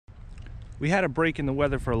We had a break in the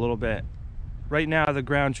weather for a little bit. Right now the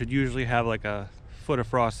ground should usually have like a foot of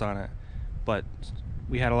frost on it, but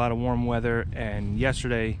we had a lot of warm weather, and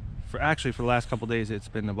yesterday, for the last couple days, it's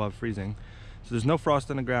been above freezing. So there's no frost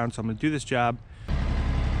on the ground, so I'm gonna do this job. So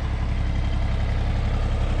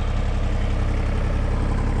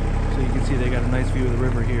you can see they got a nice view of the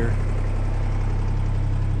river here.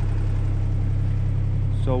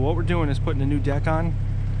 So what we're doing is putting a new deck on.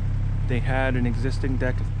 They had an existing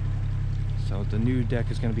deck, so the new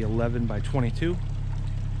deck is going to be 11 by 22.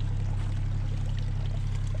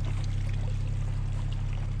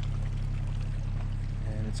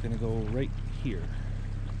 And it's going to go right here.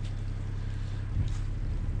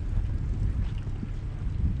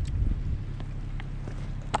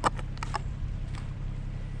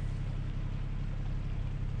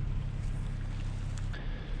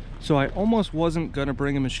 So I almost wasn't gonna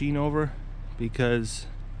bring a machine over because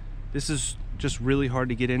this is just really hard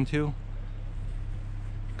to get into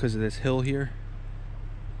because of this hill here.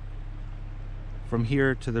 From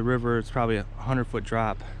here to the river, it's probably a 100-foot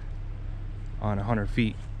drop on 100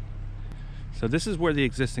 feet. So this is where the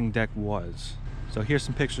existing deck was. So here's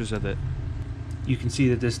some pictures of it. You can see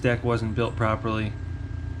that this deck wasn't built properly.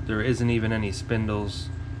 There isn't even any spindles.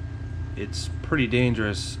 It's pretty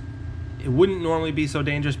dangerous. It wouldn't normally be so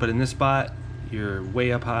dangerous, but in this spot, you're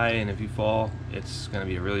way up high, and if you fall, it's going to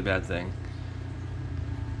be a really bad thing.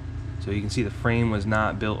 So you can see the frame was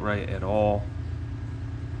not built right at all.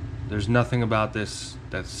 There's nothing about this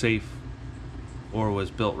that's safe or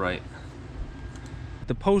was built right.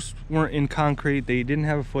 The posts weren't in concrete, they didn't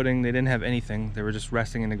have a footing, they didn't have anything. They were just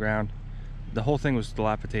resting in the ground. The whole thing was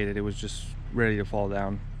dilapidated, it was just ready to fall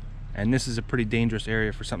down. And this is a pretty dangerous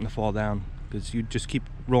area for something to fall down, because you'd just keep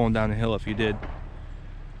rolling down the hill if you did.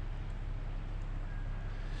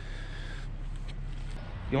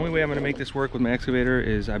 The only way I'm going to make this work with my excavator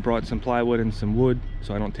is I brought some plywood and some wood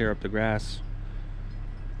so I don't tear up the grass.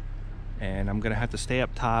 And I'm going to have to stay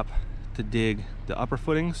up top to dig the upper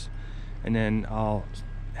footings, and then I'll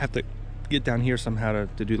have to get down here somehow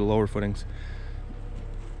to do the lower footings.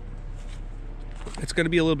 It's going to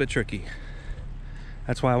be a little bit tricky.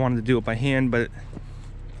 That's why I wanted to do it by hand, but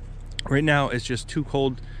right now it's just too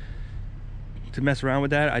cold to mess around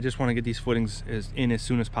with that. I just want to get these footings in as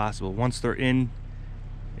soon as possible. Once they're in,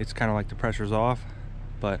 it's kind of like the pressure's off,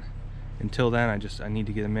 but until then I need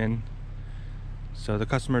to get them in. So the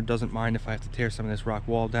customer doesn't mind if I have to tear some of this rock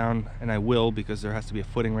wall down, and I will, because there has to be a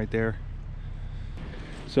footing right there.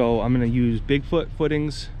 So I'm going to use Bigfoot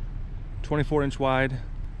footings, 24-inch wide,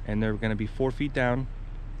 and they're going to be 4 feet down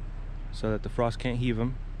so that the frost can't heave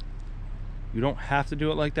them. You don't have to do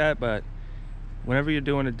it like that, but whenever you're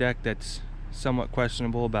doing a deck that's somewhat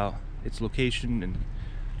questionable about its location and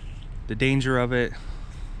the danger of it,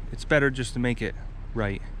 it's better just to make it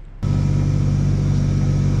right.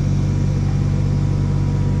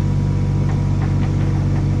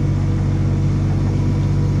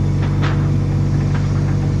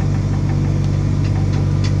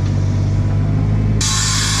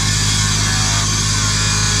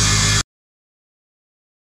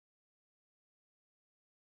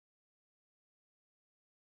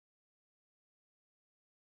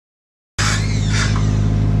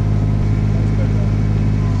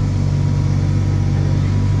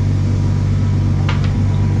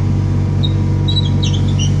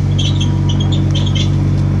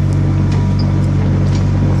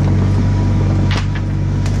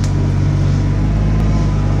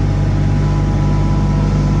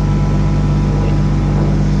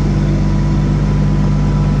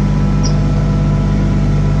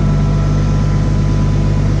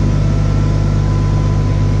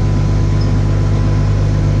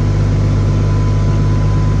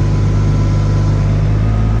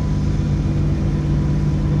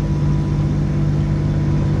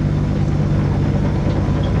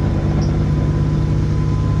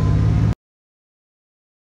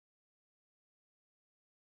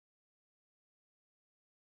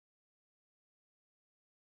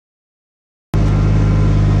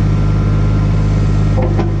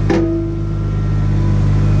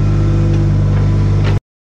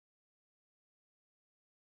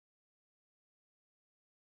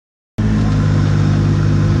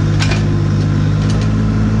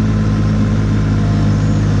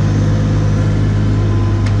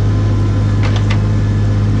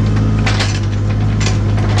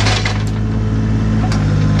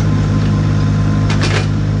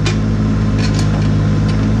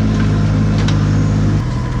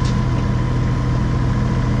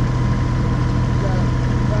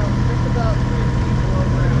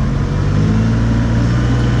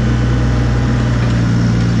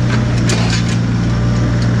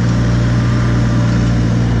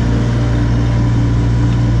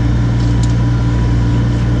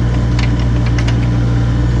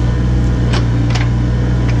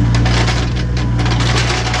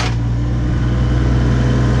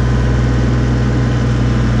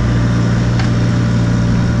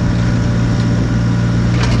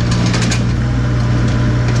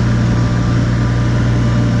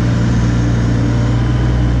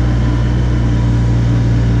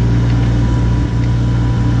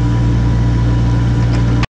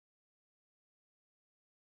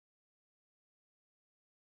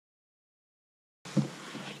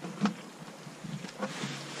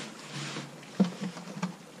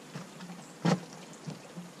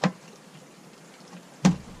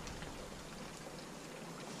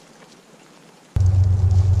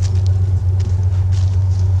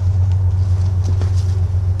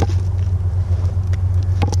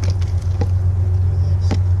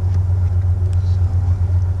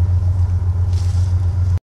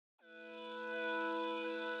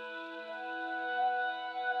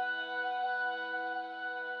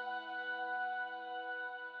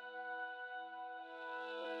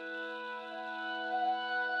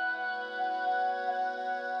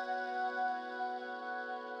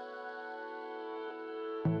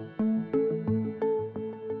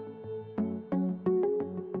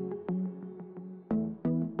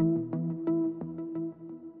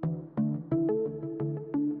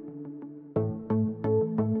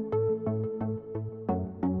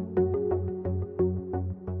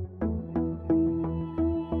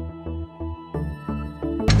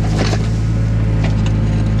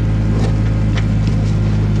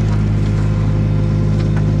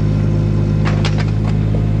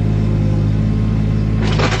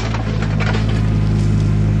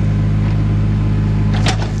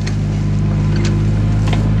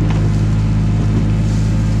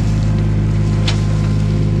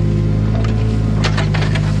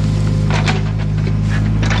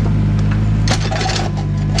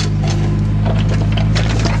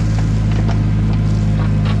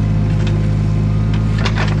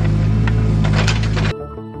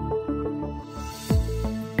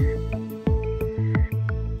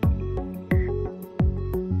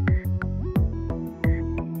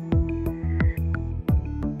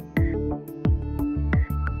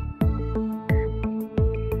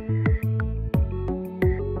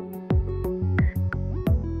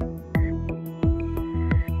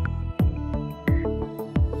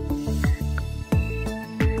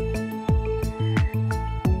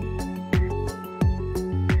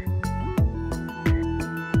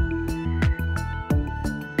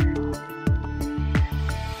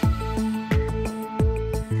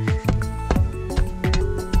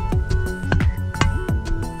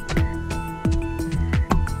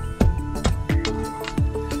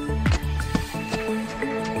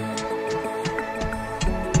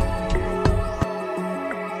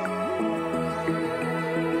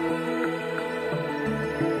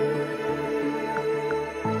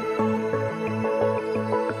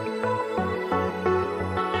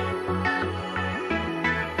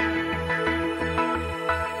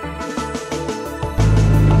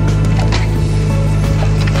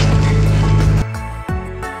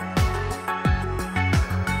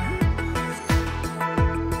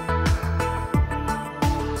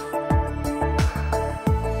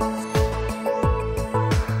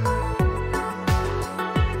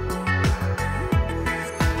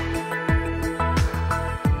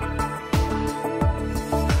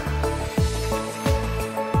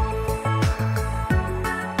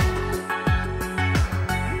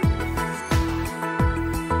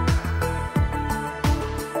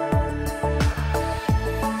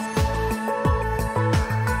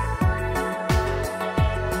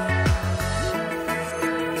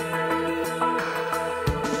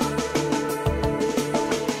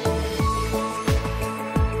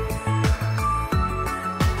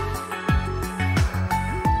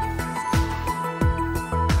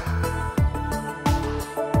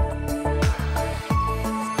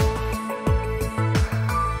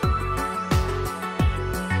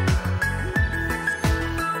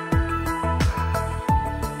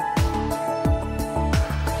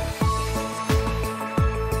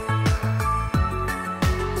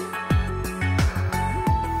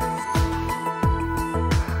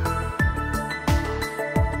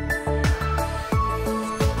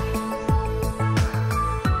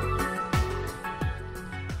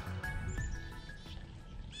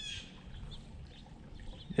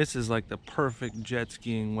 This is like the perfect jet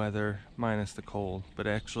skiing weather minus the cold, but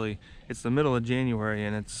actually it's the middle of January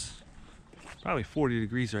and it's probably 40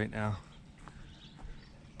 degrees right now.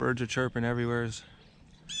 Birds are chirping everywhere.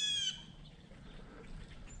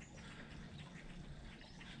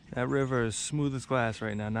 That river is smooth as glass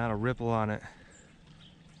right now, not a ripple on it.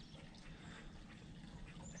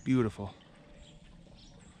 Beautiful.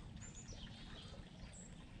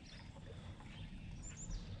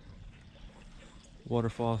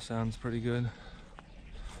 Waterfall sounds pretty good.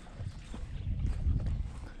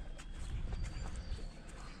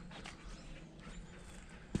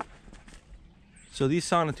 So these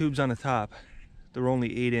sonotubes on the top, they're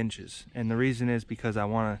only 8 inches, and the reason is because I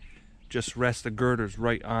want to just rest the girders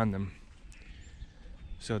right on them.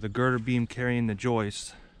 So the girder beam carrying the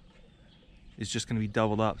joist is just going to be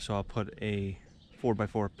doubled up, so I'll put a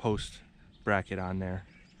 4x4 post bracket on there.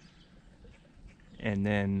 And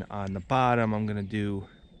then on the bottom I'm going to do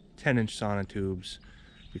 10-inch sonotubes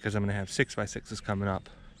because I'm going to have 6x6s coming up.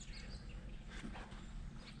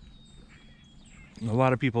 A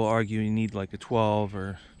lot of people argue you need like a 12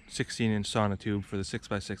 or 16-inch sonotube for the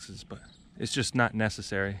 6x6s, but it's just not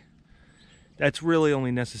necessary. That's really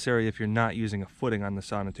only necessary if you're not using a footing on the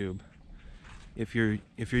sonotube. If you're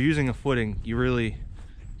using a footing, you really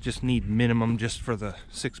just need minimum just for the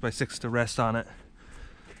 6x6 to rest on it,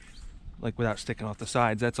 like without sticking off the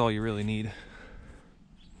sides. That's all you really need.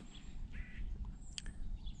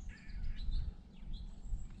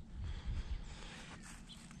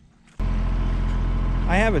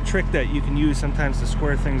 I have a trick that you can use sometimes to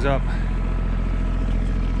square things up.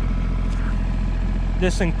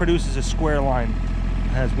 This thing produces a square line.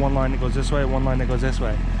 It has one line that goes this way, one line that goes this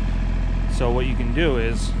way. So what you can do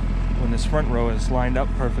is, when this front row is lined up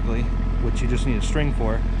perfectly, which you just need a string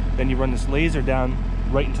for, then you run this laser down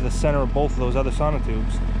right into the center of both of those other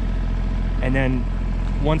sonotubes. And then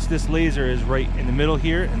once this laser is right in the middle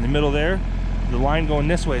here, in the middle there, the line going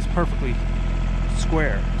this way is perfectly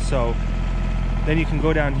square. So then you can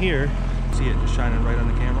go down here, see it just shining right on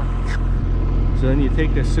the camera. So then you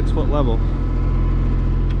take this 6-foot level,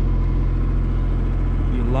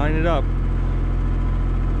 you line it up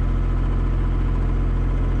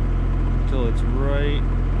until it's right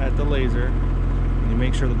at the laser, and you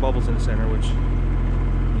make sure the bubble's in the center, which you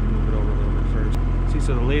can move it over a little bit first. See,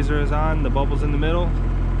 so the laser is on, the bubble's in the middle.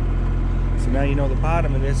 So now you know the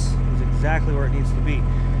bottom of this is exactly where it needs to be.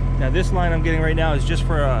 Now this line I'm getting right now is just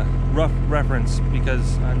for a rough reference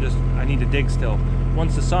because I need to dig still.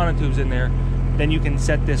 Once the sonotube's in there, then you can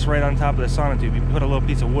set this right on top of the sonotube. You put a little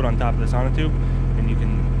piece of wood on top of the sonotube and you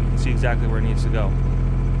can see exactly where it needs to go.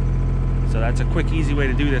 So that's a quick, easy way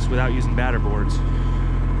to do this without using batter boards.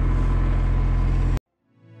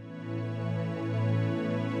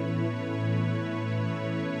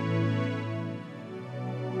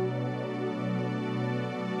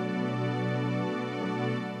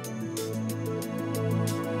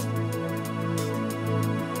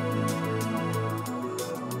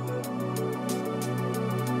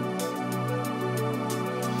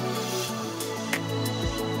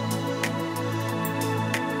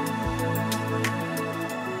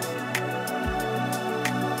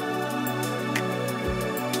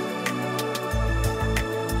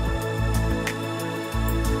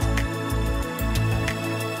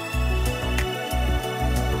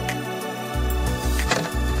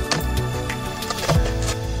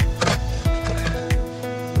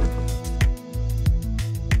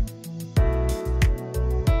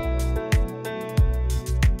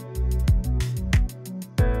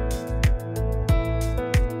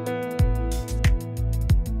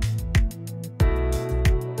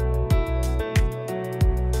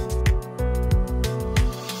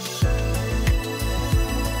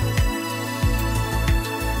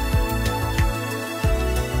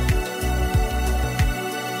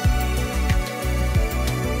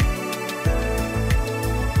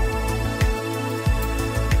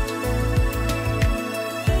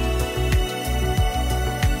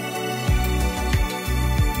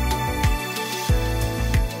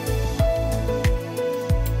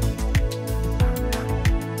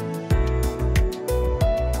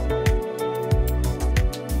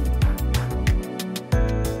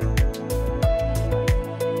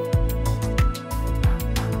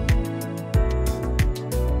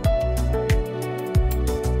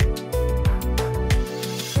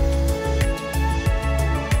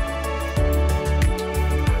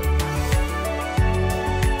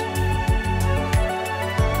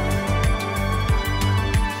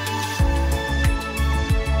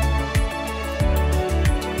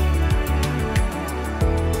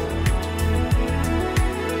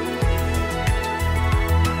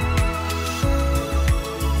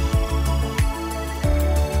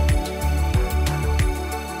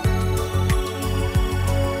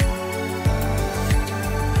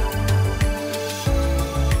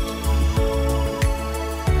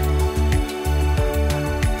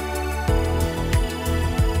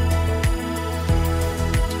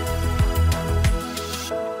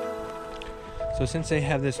 So since they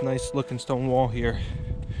have this nice looking stone wall here,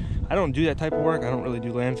 I don't do that type of work. I don't really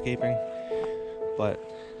do landscaping, but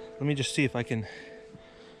let me just see if I can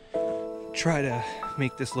try to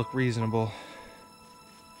make this look reasonable.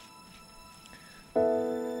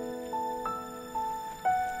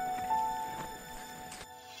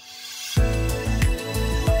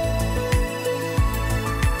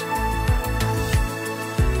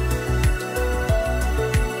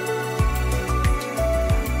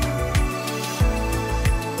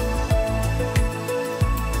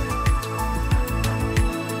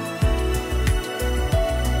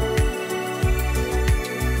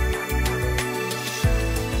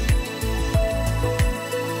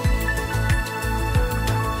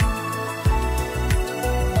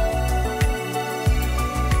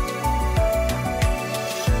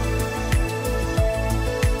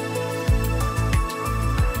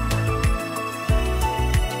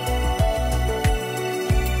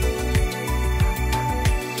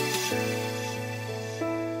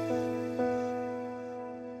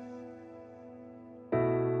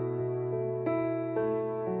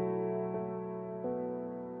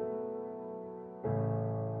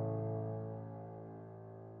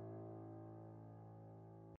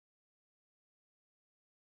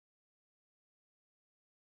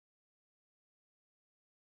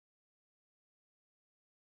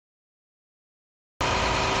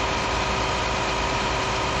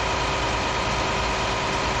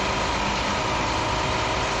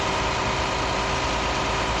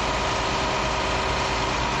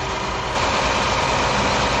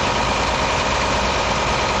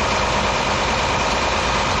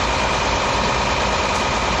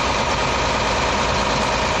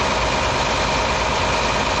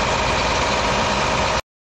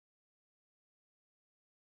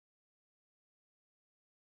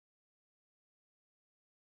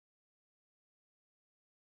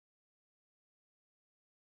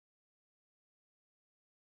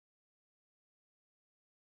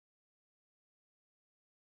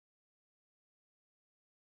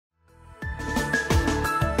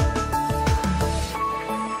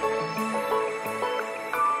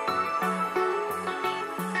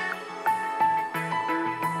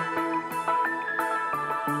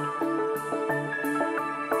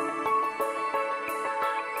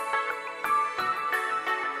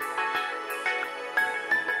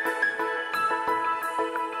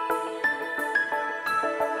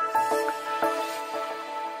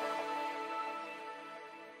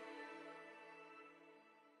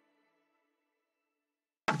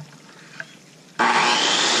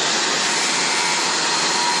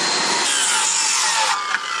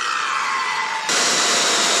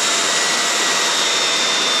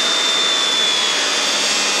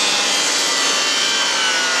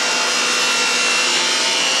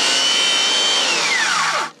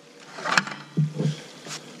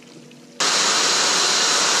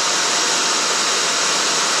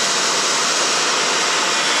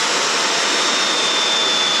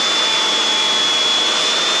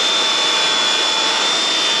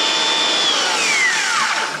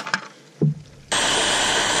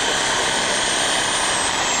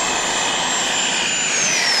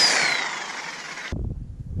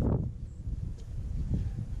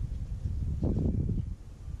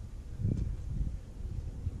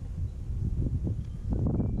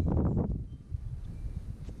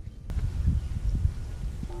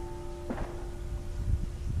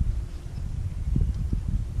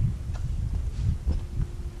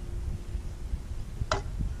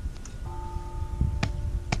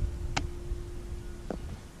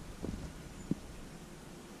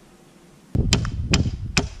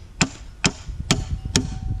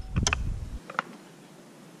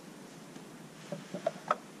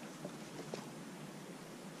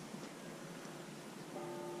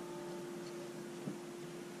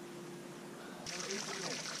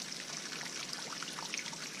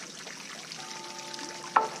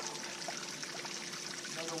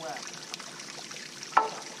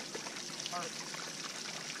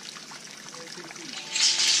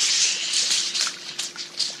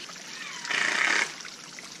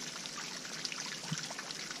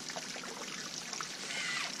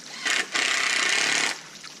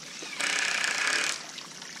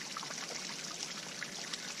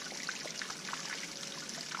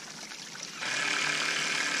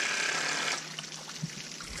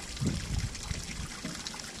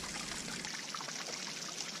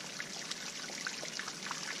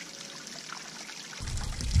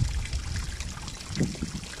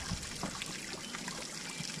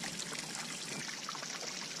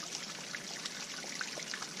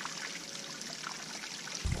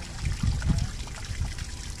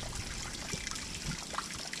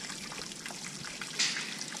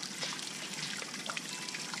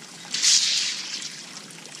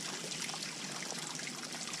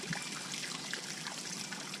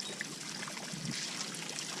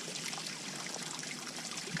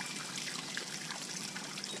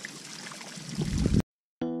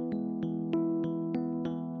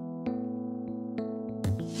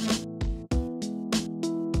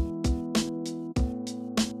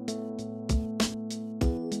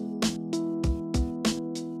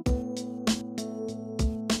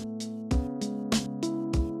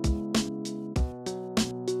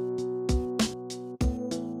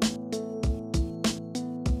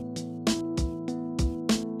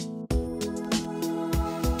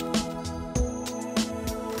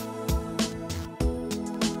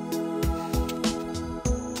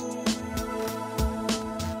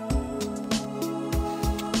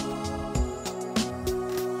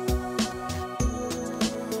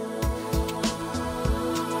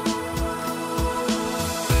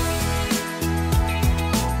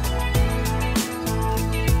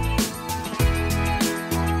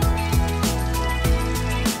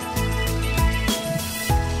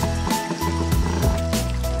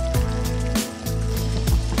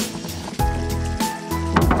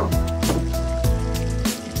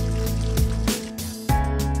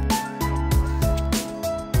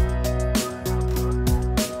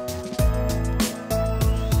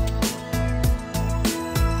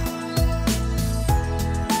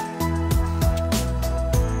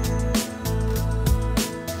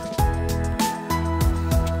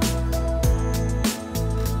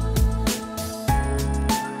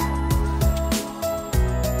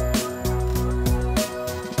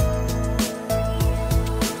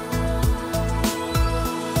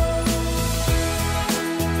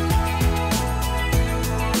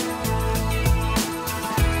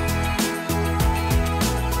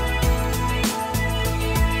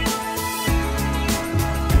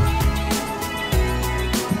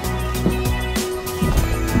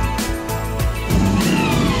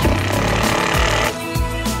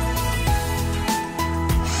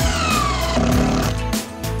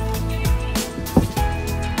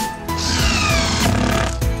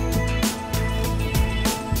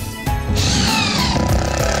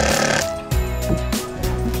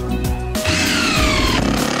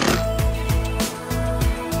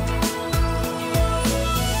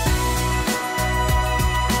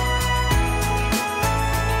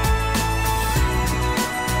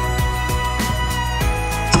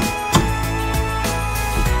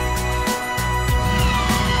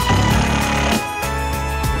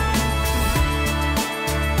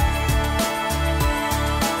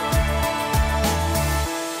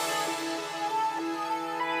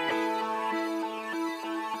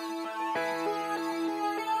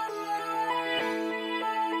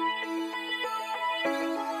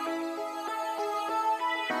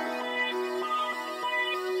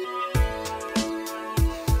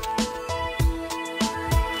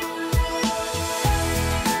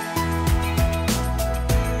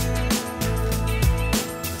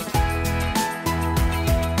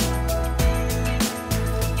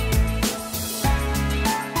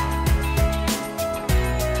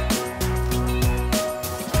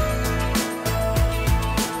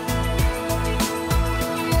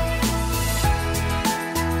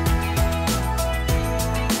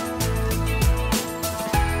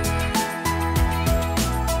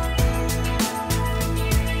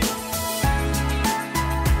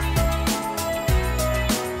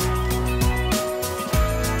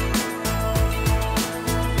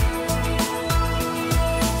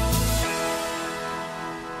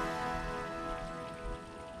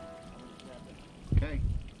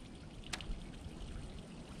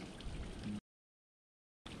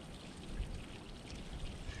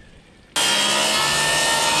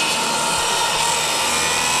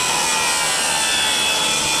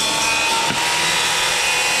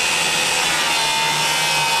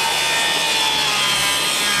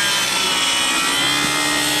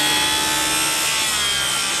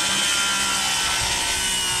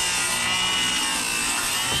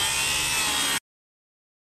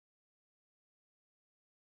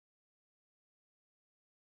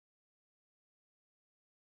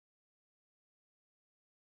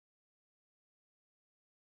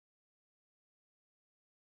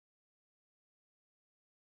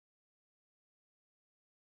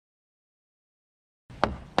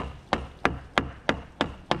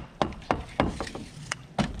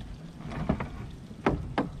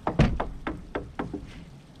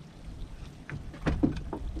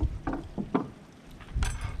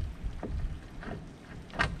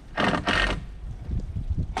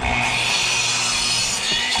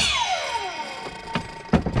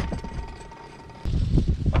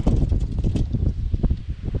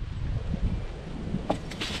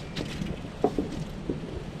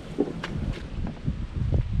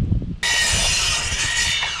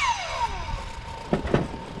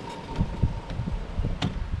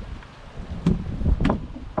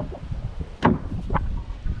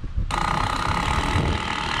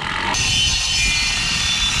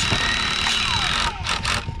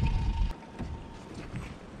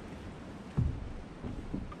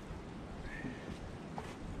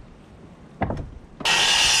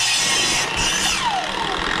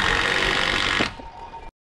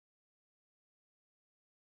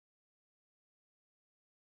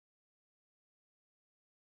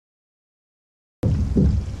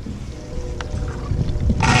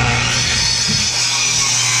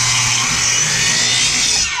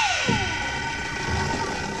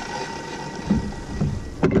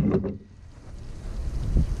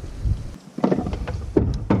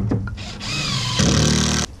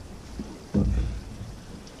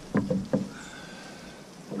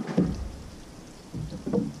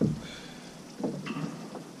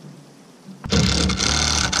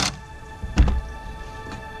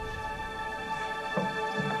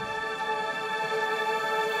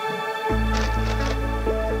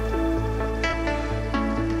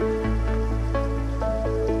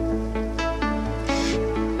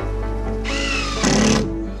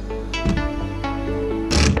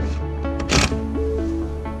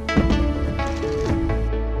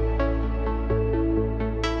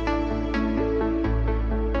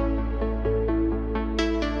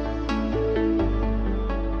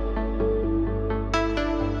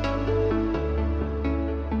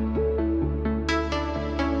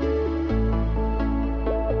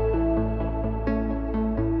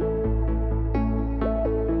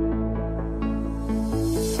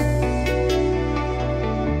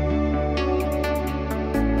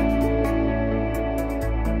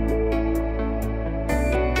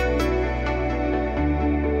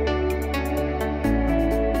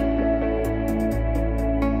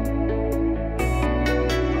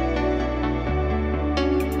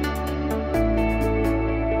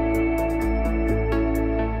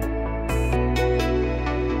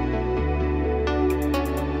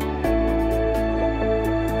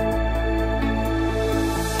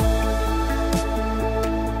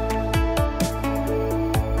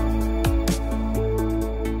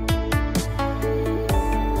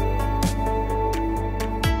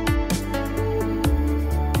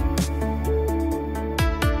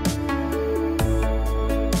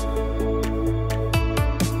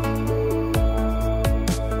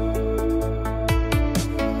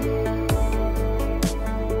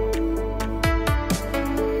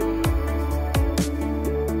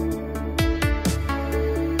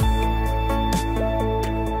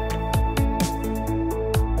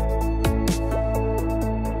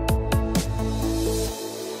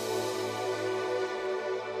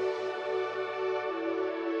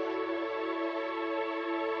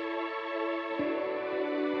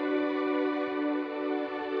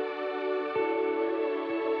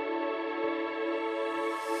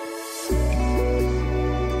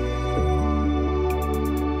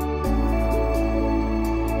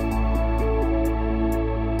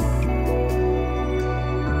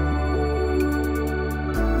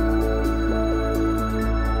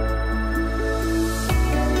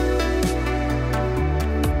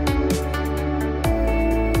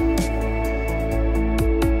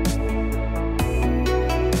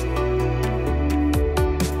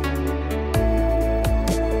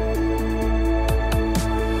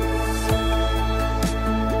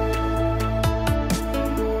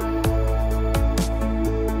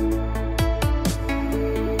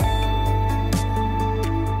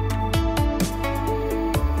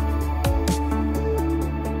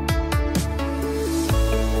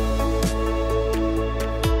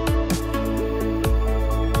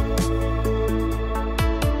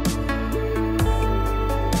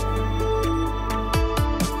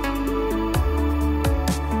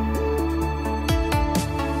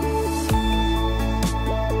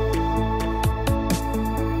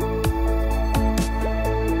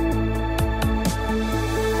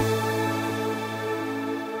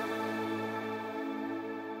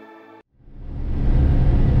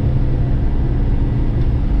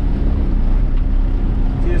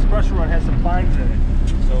 pressure run has some fines in it.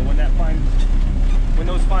 So when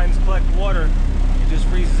those fines collect water, it just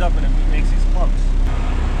freezes up and it makes these clumps.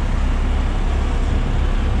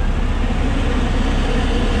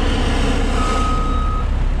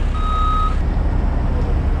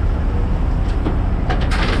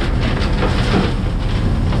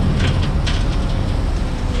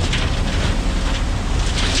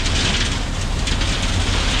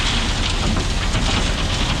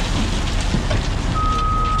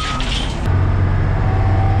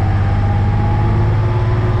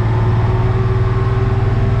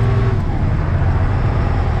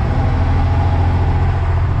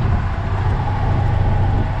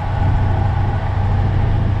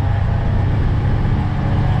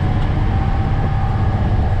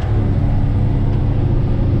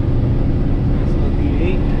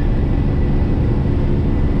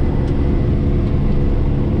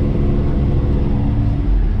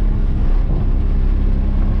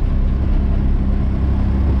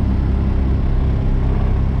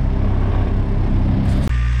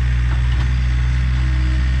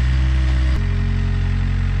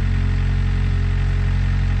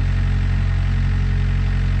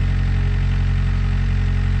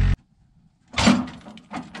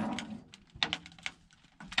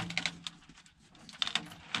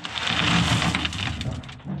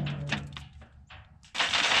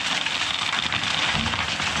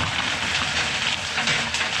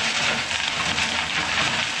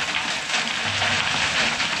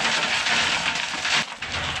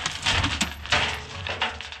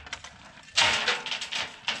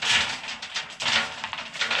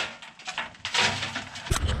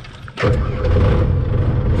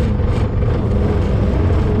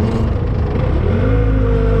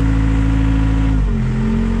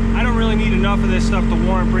 this stuff to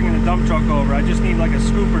warrant bringing the dump truck over. I just need like a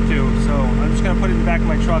scoop or two, so I'm just gonna put it in the back of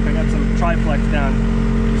my truck. I got some Triflex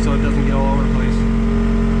down so it doesn't get all over the place.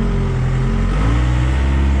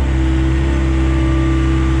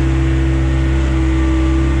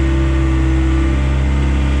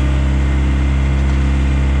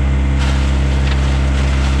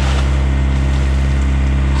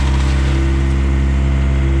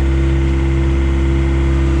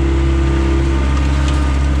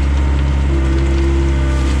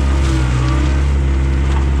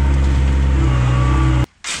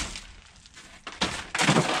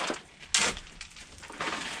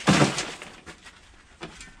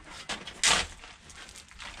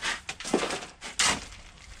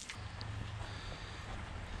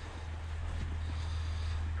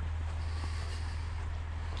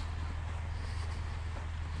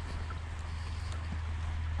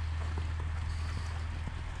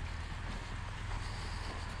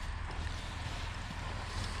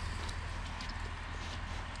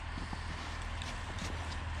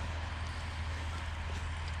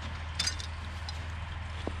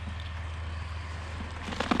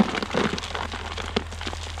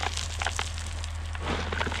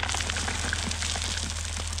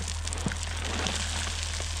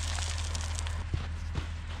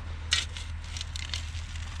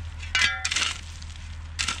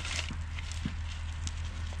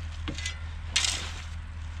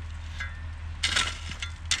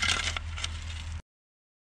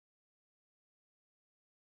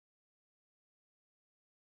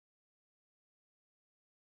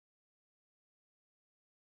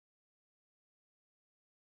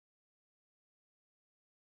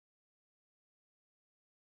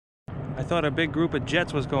 I thought a big group of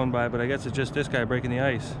jets was going by, but I guess it's just this guy breaking the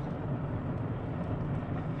ice.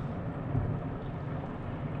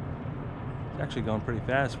 It's actually going pretty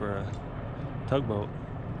fast for a tugboat.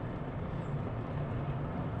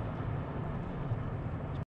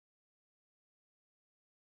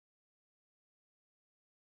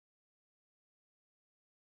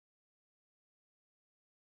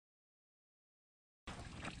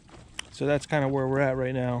 So that's kind of where we're at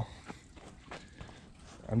right now.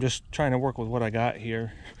 I'm just trying to work with what I got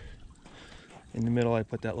here. In the middle I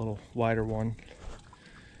put that little wider one.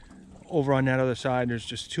 Over on that other side there's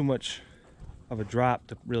just too much of a drop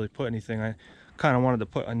to really put anything. I kind of wanted to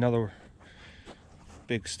put another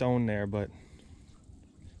big stone there, but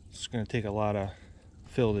it's going to take a lot of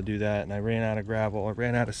fill to do that, and I ran out of gravel. I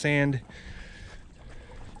ran out of sand.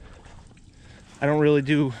 I don't really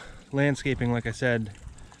do landscaping, like I said,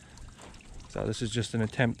 so this is just an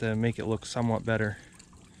attempt to make it look somewhat better.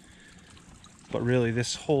 But really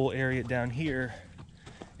this whole area down here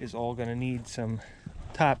is all going to need some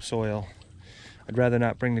topsoil. I'd rather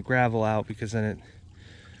not bring the gravel out because then it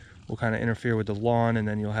will kind of interfere with the lawn, and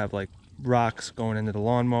then you'll have like rocks going into the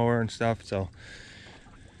lawnmower and stuff. So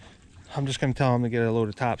I'm just going to tell them to get a load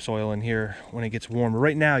of topsoil in here when it gets warmer.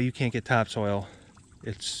 Right now you can't get topsoil.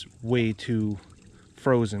 It's way too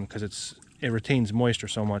frozen because it retains moisture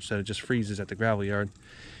so much that it just freezes at the gravel yard.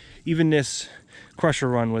 Even this crusher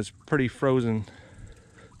run was pretty frozen.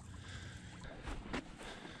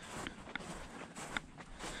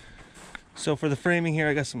 So for the framing here,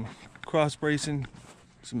 I got some cross bracing,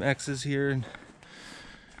 some X's here, and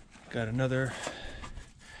got another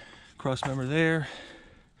cross member there.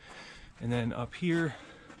 And then up here,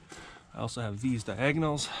 I also have these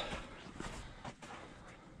diagonals.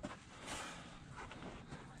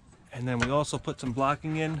 And then we also put some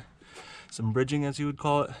blocking in, some bridging as you would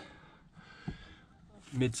call it,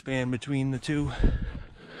 mid-span between the two.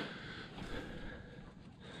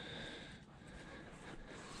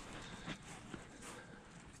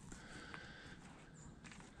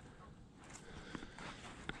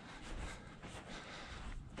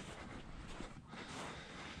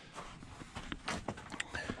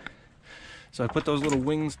 So I put those little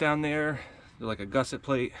wings down there. They're like a gusset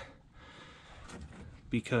plate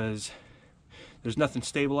because there's nothing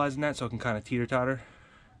stabilizing that, so it can kind of teeter-totter.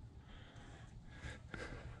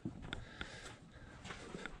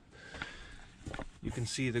 You can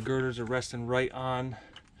see the girders are resting right on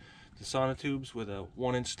the sonotubes with a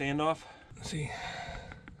 1-inch standoff. Let's see.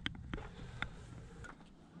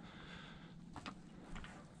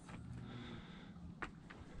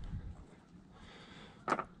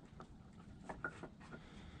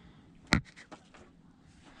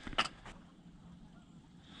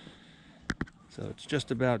 So it's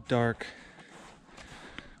just about dark.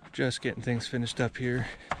 Just getting things finished up here.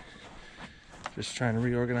 Just trying to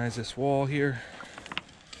reorganize this wall here.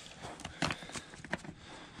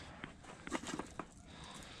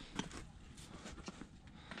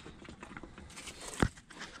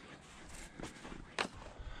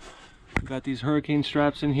 Got these hurricane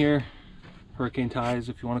straps in here, hurricane ties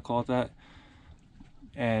if you want to call it that.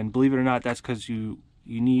 And believe it or not, that's because you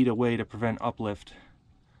need a way to prevent uplift.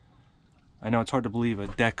 I know it's hard to believe a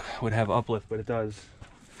deck would have uplift, but it does.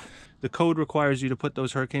 The code requires you to put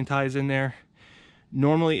those hurricane ties in there.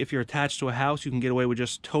 Normally, if you're attached to a house, you can get away with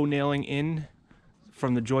just toe nailing in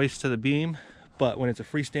from the joist to the beam. But when it's a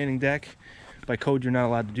freestanding deck, by code, you're not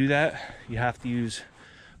allowed to do that. You have to use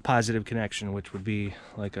positive connection, which would be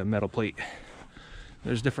like a metal plate.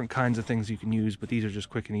 There's different kinds of things you can use, but these are just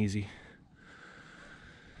quick and easy.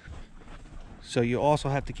 So you also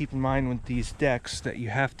have to keep in mind with these decks that you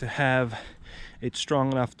have to have it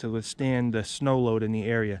strong enough to withstand the snow load in the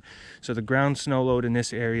area. So the ground snow load in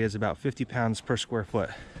this area is about 50 pounds per square foot.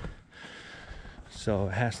 So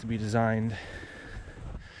it has to be designed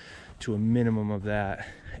to a minimum of that.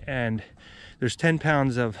 And there's 10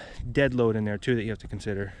 pounds of dead load in there too that you have to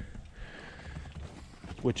consider,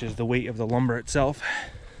 which is the weight of the lumber itself.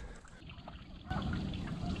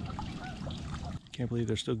 Can't believe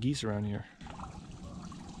there's still geese around here.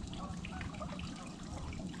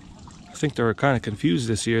 I think they're kind of confused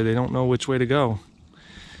this year. They don't know which way to go.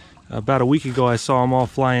 About a week ago I saw them all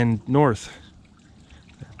flying north.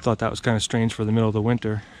 I thought that was kind of strange for the middle of the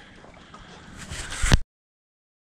winter.